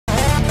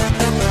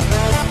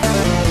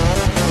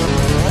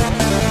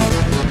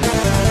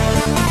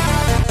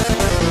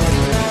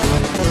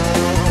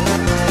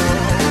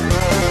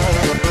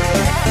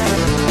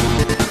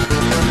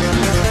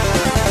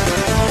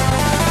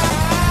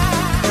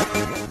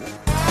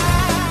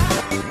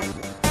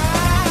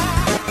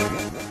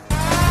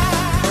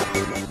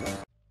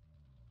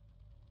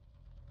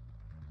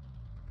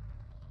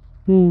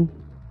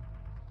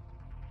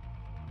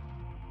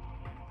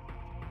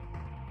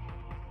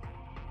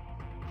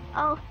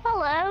Oh,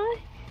 hello.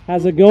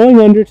 How's it going,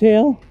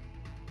 Undertale?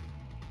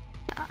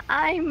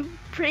 I'm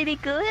pretty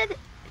good.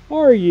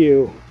 Are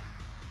you?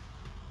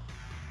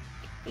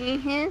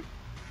 Mm-hmm.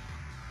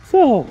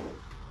 So,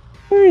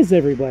 where is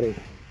everybody?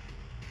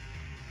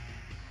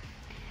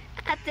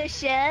 At the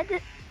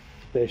shed.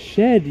 The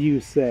shed, you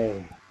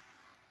say?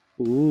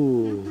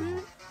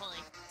 Ooh.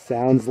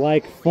 Sounds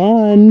like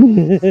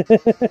fun.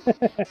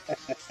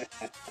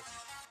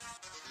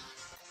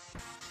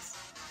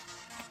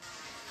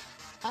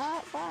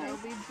 Bye. There'll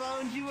be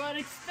bones you weren't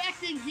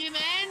expecting,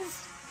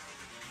 humans!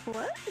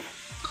 What?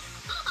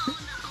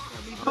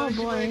 Bones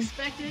you weren't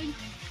expecting.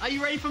 Are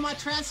you ready for my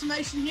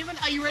transformation, human?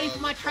 Are you ready for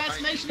my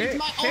transformation into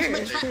my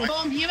ultimate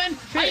transform, human?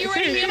 Are you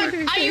ready,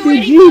 human? Are you ready?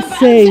 Did you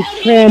say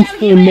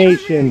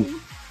transformation?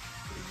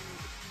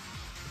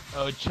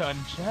 Oh,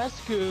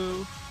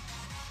 ChunChasku.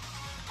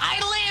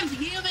 I live,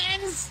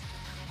 humans!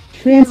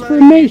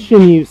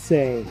 Transformation, you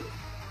say?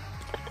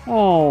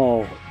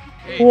 Oh.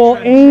 Hey, Well,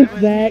 ain't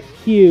that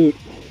cute?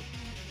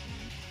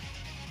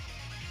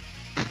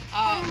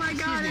 Oh my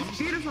god, it's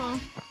beautiful.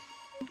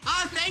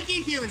 Oh, thank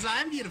you, humans.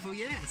 I am beautiful.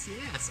 Yes,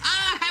 yes.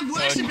 Ah, I have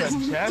worshippers.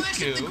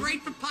 Worship the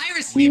great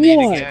papyrus we made.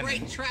 It's a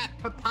great trap,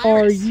 papyrus.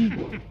 Are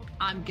you?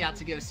 I'm got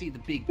to go see the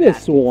big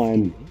This bad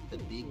one. The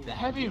big bad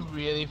Have you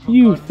really forgotten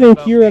You think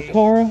about you're a me?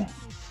 Chara?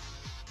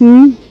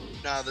 Hmm?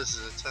 Nah, this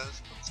is a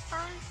test.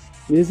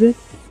 Is it?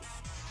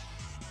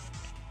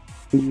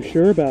 Are you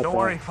sure about that? Don't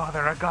worry, Father.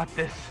 I got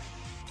this.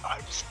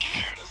 I'm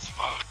scared as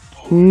fuck.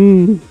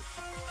 Hmm.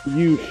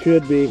 You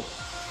should be.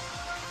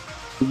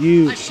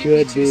 You I ship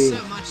should you two be.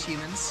 so much,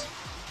 humans.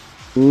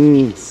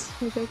 Hmm.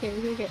 It's okay,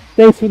 it's okay.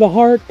 Thanks for the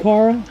heart,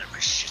 Chara.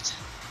 Shit.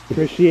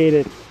 Appreciate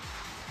it.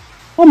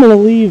 I'm gonna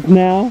leave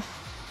now.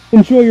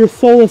 Enjoy your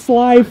soulless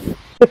life.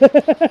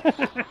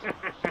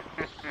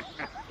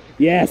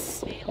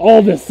 Yes,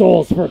 all the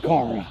souls for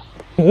Chara.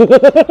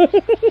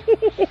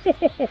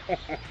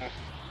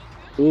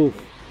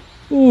 Oof.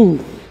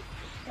 Oof.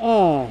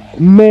 Ah,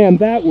 man,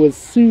 that was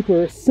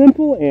super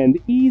simple and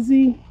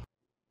easy.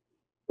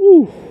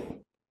 Oof.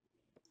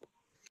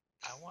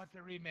 I want the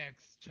remix,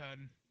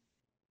 Chun.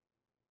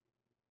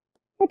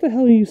 What the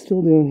hell are you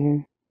still doing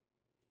here?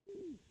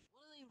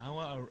 I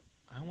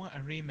want a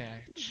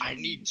rematch. I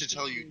need to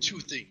tell you two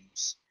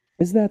things.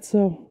 Is that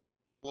so?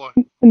 One,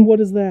 And what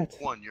is that?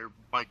 your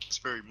mic is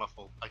very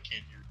muffled. I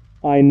can't hear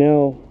I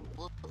know.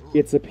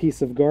 It's a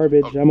piece of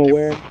garbage, I'm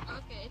aware.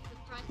 Okay,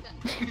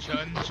 it's the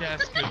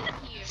ChunChasku.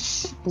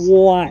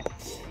 What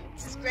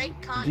This is great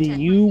do content.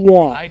 you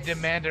want? I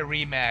demand a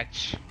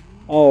rematch.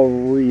 Oh,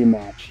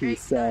 rematch, he I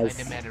says.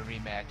 demand a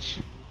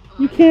rematch.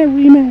 You can't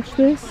rematch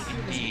this.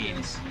 Indeed.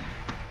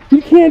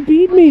 You can't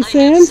beat me,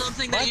 Sans.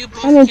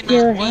 I don't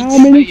care how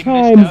many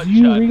times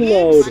you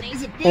reload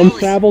and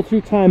travel through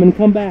time and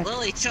come back.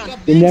 Lily, Chun.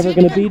 You're never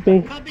gonna beat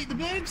me. Can't beat the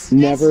boobs?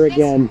 Never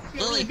again.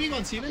 Lily, big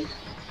ones, human.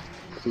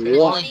 There's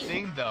What? one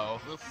thing, though.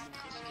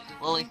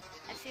 Lily,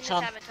 I've seen this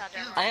Chun, Avatar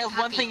drama. I have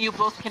one thing you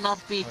both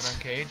cannot beat. Hold on,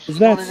 Cage. Is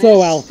that what it so,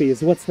 is?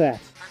 Alfies? What's that?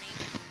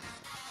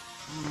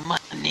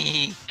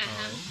 Money.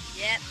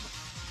 Yep.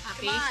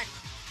 Happy. Come on.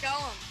 Show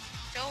him.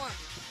 Show him.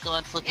 Go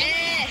on, flick it.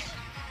 Yeah.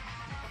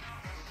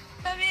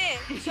 Come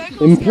here.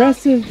 Circle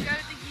Impressive. Scout. Go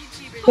to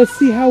the YouTubers. Let's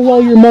see how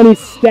well your money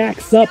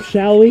stacks up,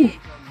 shall we? Look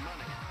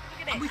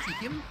at I'm it. with you,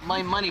 human.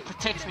 My money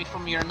protects me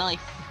from your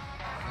knife.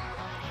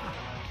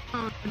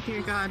 Oh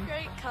dear god.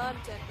 Great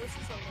content. This is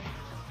hilarious.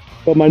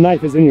 But my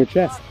knife is in your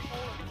chest.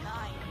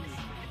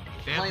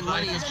 They My have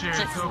money life is insurance,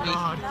 protecting oh me.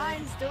 god.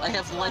 I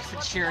have life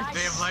insurance. They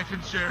have life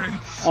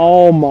insurance.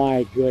 Oh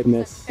my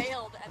goodness.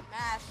 Failed at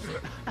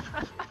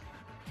math.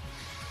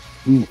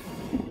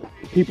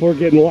 People are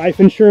getting life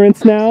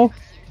insurance now?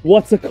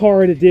 What's a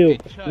car to do?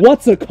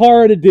 What's a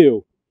car to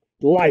do?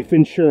 Life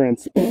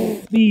insurance.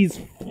 Pfft, these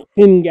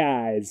f***ing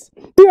guys.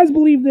 You guys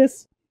believe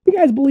this? You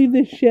guys believe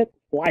this shit?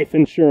 Life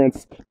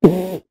insurance.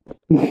 Pfft.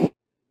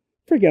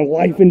 Freaking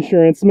life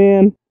insurance,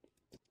 man.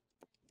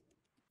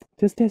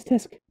 Tisk, tisk,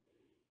 tisk.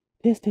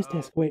 Tisk, tisk,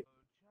 tisk. Wait.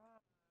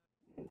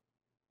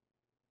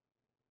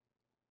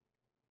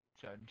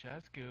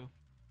 ChunChasku.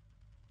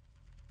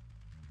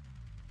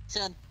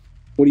 Chun,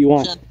 What do you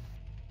want? Chun,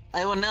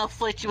 I will now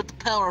fight you with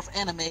the power of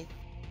anime.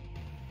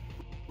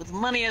 With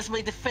money as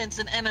my defense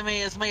and anime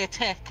as my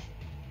attack.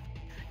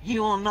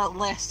 You will not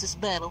last this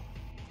battle.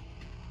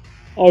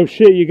 Oh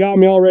shit, you got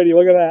me already.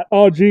 Look at that.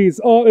 Oh jeez.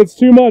 Oh, it's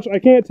too much. I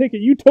can't take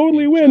it. You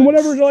totally win.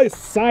 Whatever shall I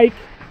psych.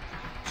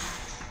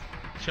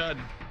 Chun,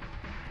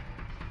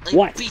 I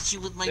What? beat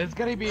you with my. there's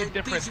gotta be a I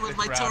difference beat you with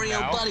this my round Tario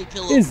now. body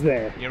pillow. Is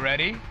there? You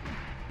ready?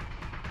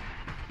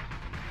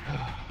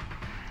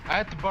 I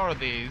had to borrow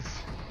these,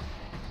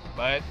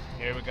 but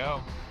here we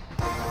go.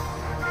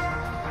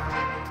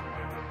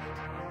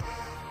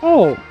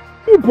 Oh,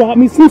 you brought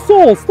me some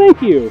souls.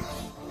 Thank you.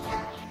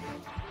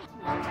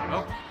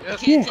 Oh, You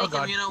can't Yeah. take Oh them,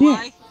 god. you know Yeah,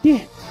 why?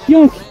 yeah.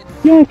 Yonk,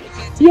 yonk,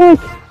 yonk.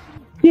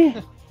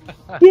 Yeah,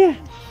 yeah.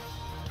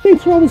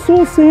 Thanks for all the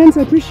soul, Sans.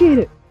 I appreciate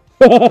it.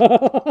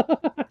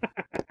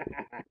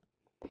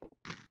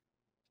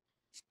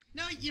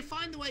 you're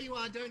fine the way you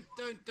are. Don't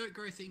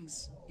grow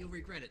things. You'll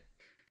regret it.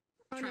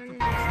 Oh, Trap no, them.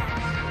 no,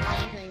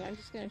 no. I'm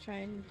just gonna try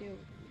and do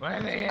Where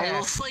are they I will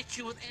at? fight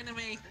you with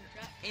anime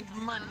and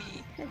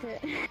money. That's it.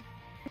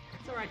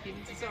 It's alright,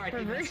 humans. It's alright,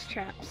 Reverse humans.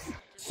 traps.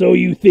 So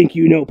you think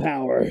you know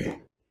power?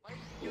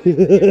 Leave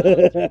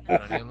it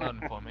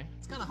alone for me.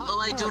 It's kinda hot. Well,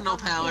 I do know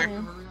power.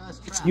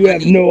 You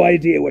have no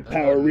idea what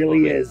power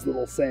really is,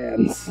 little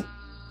Sans.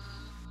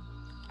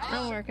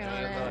 I'm working on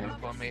Leave it it. alone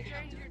for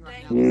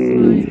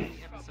me.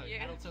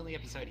 Adults only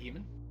episode,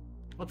 human.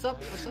 What's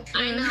up? What's up?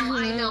 I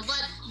know,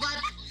 but.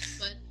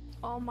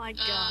 Oh my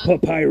god.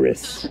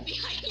 Papyrus.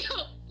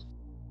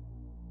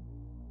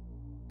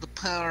 The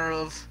power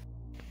of...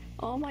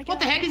 Oh my god. What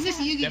the heck is this,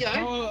 The Yu-Gi-Oh?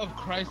 power of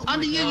Christ.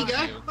 Under will Yu-Gi-Oh?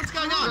 guide you. What's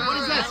going on? What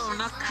is this? No,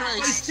 not What is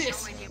Christ.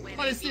 this?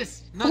 What is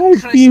this? Not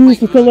I've Christ,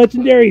 fused my with the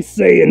legendary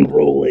Saiyan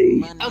Broly.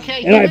 money.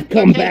 Okay, And I've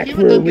come okay, back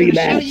human, for a I'm gonna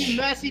show rematch. you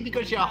mercy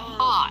because you're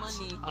hot.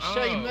 money. I'll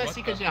show you Oh, mercy what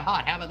because the- you're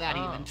hot. How about that,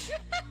 human?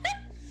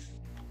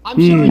 I'm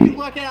sure we can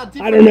work it out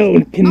differently. I don't know, Oh,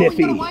 you got a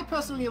Kniffy. white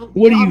person on your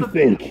What do you other bed.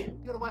 think? You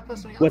got a white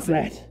person on your What's other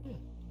bed. that?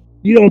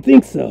 You don't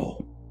think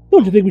so?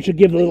 Don't you think we should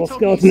give the little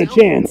skeleton a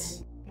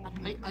chance?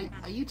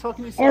 Are you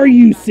talking to Are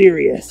you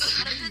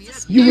serious?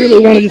 You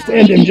really want to just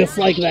end him just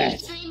like that?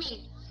 Possesses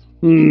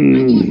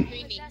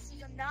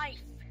a knife.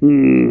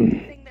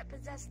 Thing that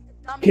possessed the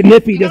dumb.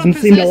 Kniffy You gotta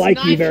doesn't seem to possess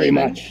like you knife, very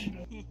human. much.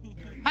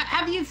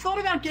 Have you thought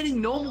about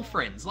getting normal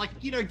friends? Like,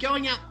 you know,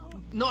 going out,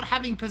 not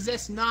having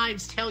possessed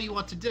knives tell you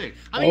what to do.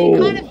 I mean,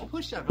 you're kind of a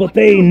pushover. but like,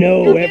 they you're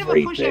know a bit of a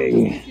pushover just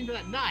everything. listening to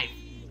that knife.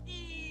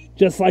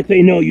 Just like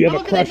they know you have a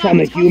Look at that crush on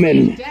the knife, it's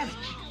constantly human. damaged.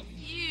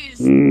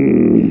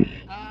 Hmm.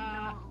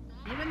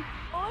 Human?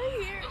 Oh,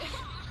 here.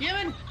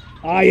 Human?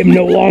 I am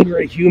no longer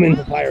a human,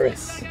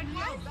 Papyrus.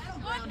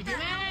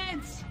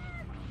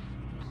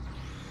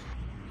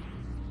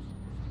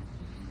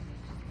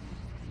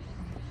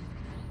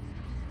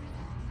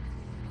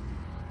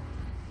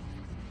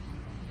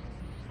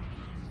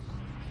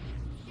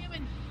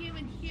 Humans!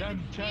 Human.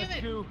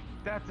 ChunChasku,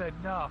 that's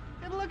enough.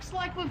 It looks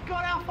like we've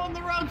got off on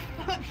the wrong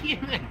foot,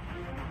 human.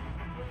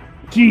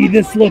 Gee,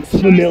 this looks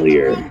We've chosen the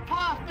familiar. wrong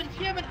path, but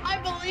human, I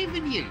believe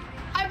in you.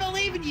 I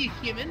believe in you,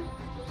 human.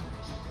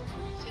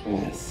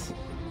 Yes.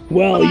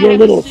 Well, But I your have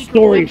a little secret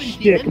story weapon,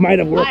 shtick human. might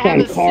have worked I have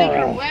on a secret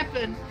Chara,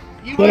 weapon.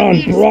 You but won't on be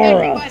expecting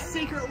Brara, my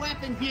secret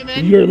weapon,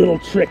 human. your little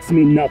tricks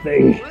mean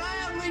nothing. When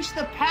I unleash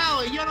the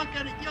power, you're not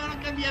gonna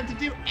be able to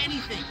do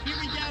anything. Here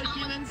we go,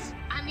 humans.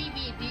 I may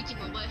be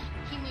beautiful, but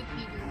he may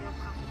be more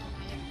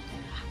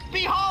complicated.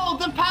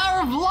 Behold the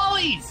power of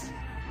lollies!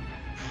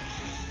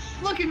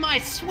 Look at my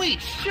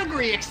sweet,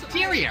 sugary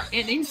exterior,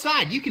 and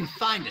inside you can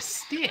find a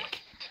stick.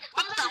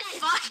 What the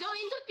fuck? Don't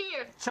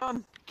interfere!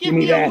 Chun, Give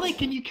me me that. a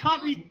lick and you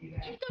can't read.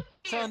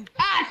 Chun,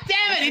 Ah,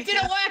 damn it! It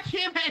didn't work,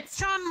 humans.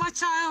 Chun, my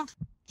child.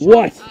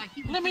 What?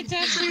 Let me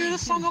dance for you the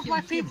song of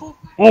my people.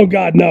 Oh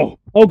god, no.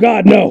 Oh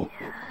god, no.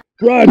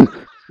 Run!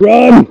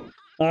 Run!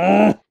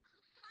 Ah!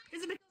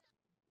 Is it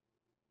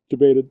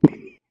Debated.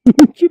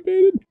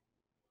 Debated.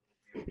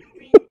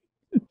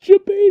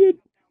 Debated.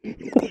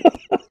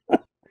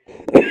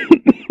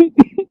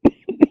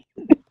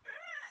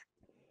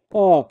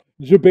 Oh,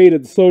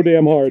 debated so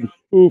damn hard.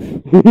 Oof.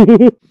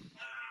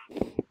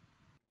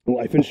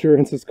 Life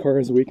insurance is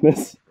Kara's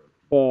weakness.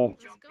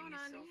 What's going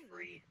on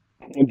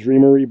here?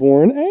 Dreamer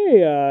Reborn.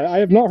 Hey, I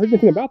have not heard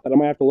anything about that. I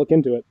might have to look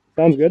into it.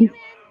 Sounds good.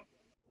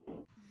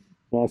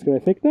 Wrong skin, I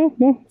think. No,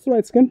 it's the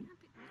right skin.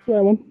 It's the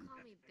right one.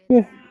 Yeah.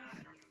 It's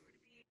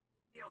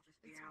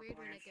weird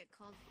when I get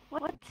called.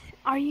 What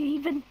are you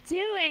even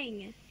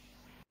doing?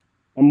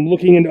 I'm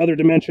looking into other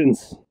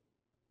dimensions.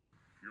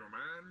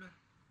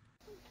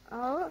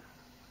 Oh.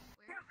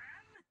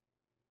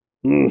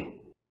 Hmm.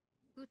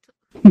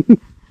 Who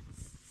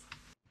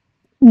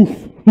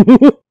Oof.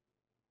 Oh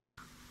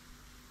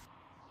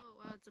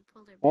wow, it's a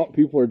polar bear. Oh,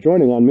 people are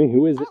joining on me.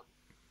 Who is it?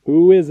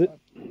 Who is it?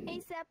 Hey,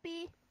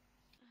 Seppi.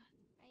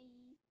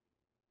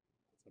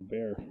 It's a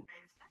bear.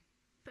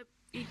 But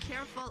be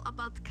careful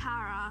about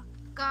Chara.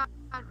 God,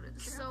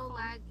 it's so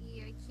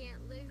laggy. I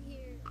can't live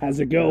here. How's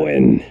it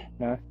going?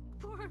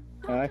 Poor,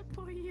 Hi. the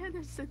poor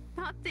innocent,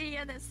 not the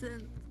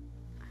innocent.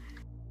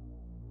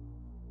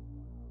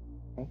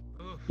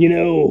 You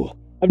know,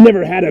 I've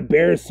never had a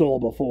bear soul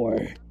before.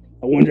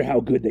 I wonder how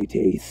good they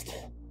taste.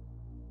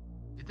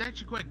 It's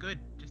actually quite good,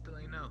 just to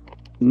let you know.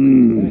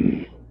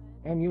 Mmm.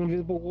 And you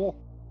invisible wall.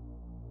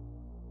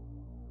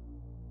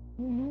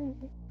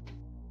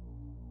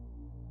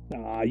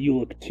 Ah, you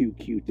look too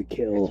cute to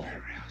kill.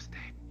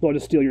 So I'll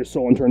just steal your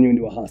soul and turn you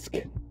into a husk.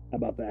 How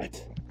about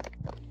that?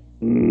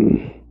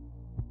 Mmm.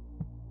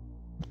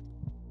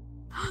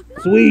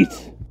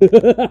 Sweet!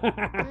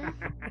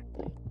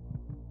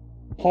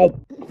 Oh.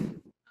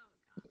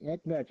 Heck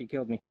no, you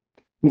killed me.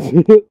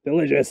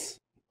 Delicious.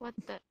 What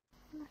the?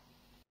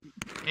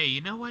 Hey,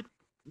 you know what?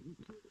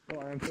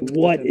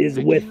 What is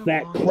I with came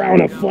that along crown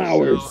to of go,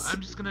 flowers? So I'm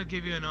just gonna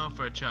give you an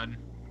offer, Chun.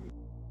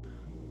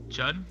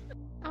 Chun,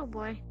 Oh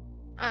boy.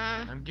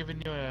 I'm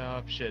giving you an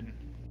option.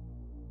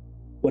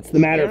 What's the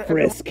matter, Spare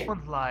Frisk?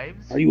 everyone's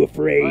lives. Are you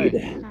afraid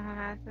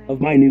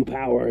of my new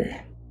power?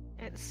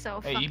 It's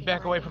so Hey, fucking you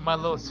back away from my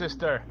little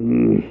sister.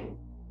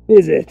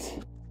 Is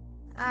it?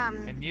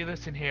 And you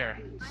listen here.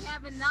 I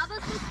have another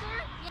sister?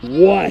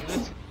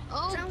 What?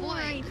 Oh Don't boy,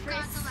 worry, the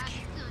gods allowed to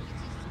kill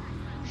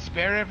you.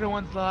 Spare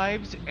everyone's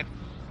lives, and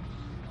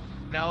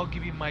now I'll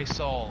give you my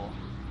soul.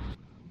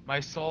 My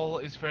soul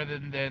is further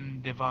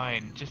than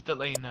divine, just to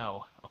let you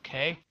know,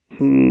 okay?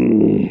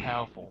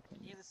 Powerful.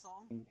 Hear the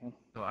song?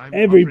 So I'm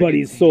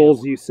Everybody's offering it to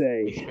souls, you You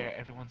say. spare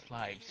everyone's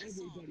lives.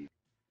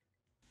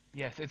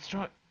 Yes, it's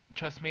true.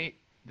 Trust me,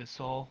 the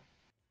soul,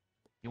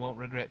 you won't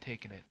regret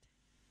taking it.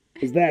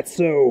 Is that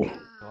so?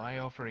 So I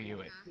offer you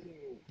it.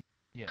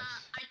 Yes,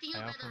 I think you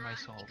I offer better my run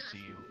soul because to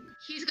you.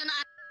 he's gonna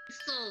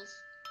ask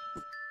souls.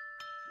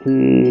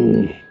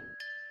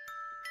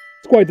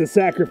 It's quite the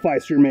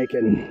sacrifice you're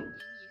making.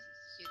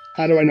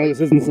 How do I know this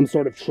isn't some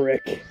sort of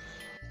trick? Really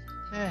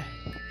bad happen.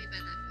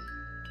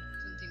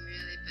 Something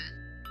really bad.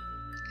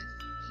 Because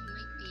he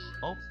might be.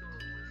 Oh,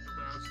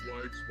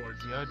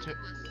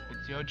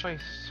 it's your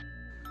choice.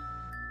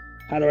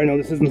 How do I know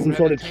this isn't some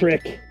sort of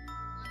trick? One of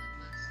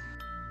us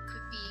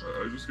could be.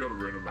 I just got a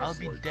random I'll ass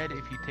be like. dead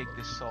if you take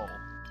this soul. One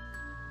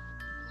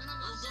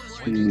of us.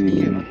 Once you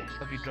take it,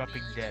 I'll be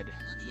dropping dead.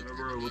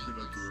 Whenever I look in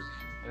that direction,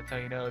 That's how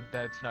you know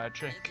that's not a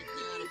trick.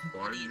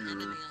 I'm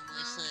Enemy here. on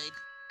my side.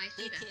 I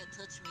They see that. can't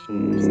touch me.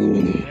 'Cause I'm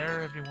a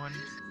There, everyone.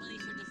 use money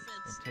for defense,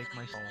 And take and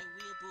my I use soul. my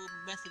weeaboo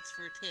methods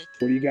for attack.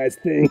 What do you guys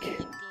think? I'm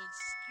going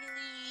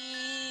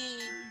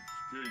scream.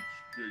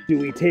 Gage. Do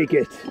we take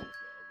it?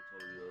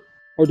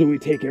 Or do we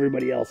take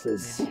everybody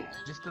else's?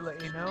 Just to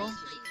let you know,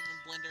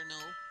 Blender, no.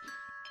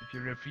 if you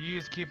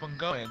refuse, keep on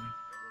going.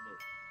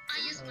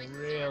 I use my I'm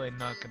really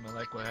not gonna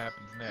like what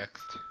happens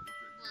next.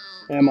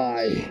 Well, Am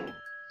I?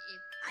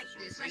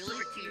 this is so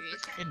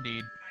serious.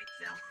 Indeed.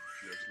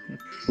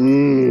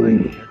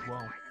 Hmm. As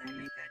well.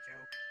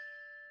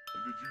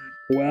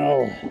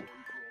 Well,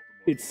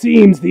 it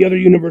seems the other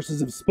universes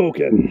have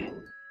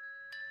spoken.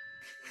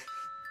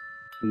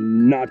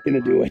 Not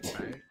gonna do it.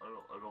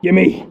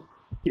 Gimme!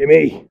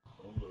 Gimme!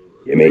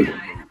 Gimme!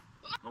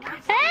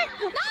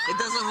 It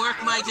doesn't work,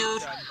 my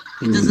dude.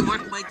 It doesn't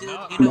work, my dude.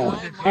 You know No.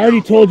 what? I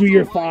already told you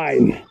you're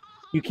fine.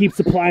 You keep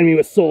supplying me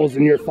with souls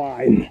and you're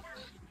fine.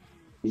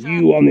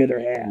 You, on the other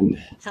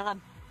hand.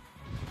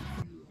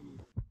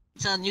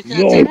 Chun, you can't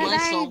Yo. take What my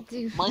did I soul.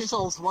 do? My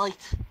soul's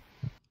white.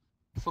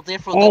 So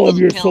therefore, All that of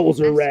your doesn't count.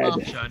 souls are That's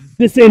red. Chun.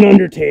 This ain't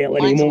Undertale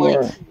Mine's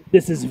anymore. white.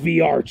 This is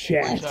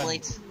VRchat. Mine's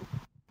white.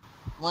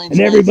 Mine's And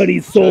white.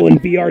 everybody's soul in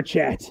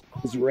VRchat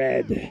is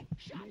red.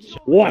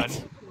 What?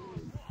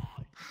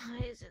 Why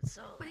is it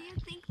so? What do you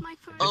think, my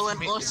friend? Oh,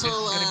 and If also, this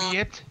is gonna be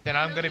it, then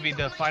I'm gonna be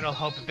the final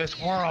hope of this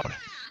world.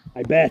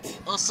 I bet.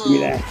 Also, Give me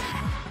that.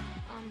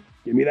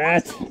 Give me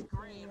that. soul's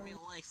gray in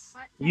real life.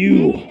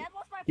 You.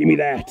 Give me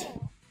that.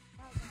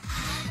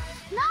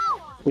 No!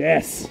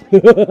 Yes. My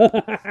dude,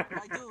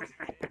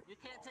 you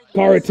can't take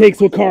Chara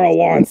takes what Chara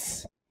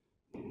wants.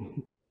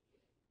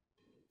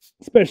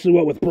 Especially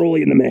what with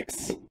Broly in the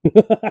mix.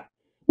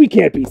 We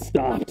can't be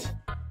stopped.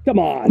 Come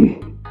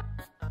on.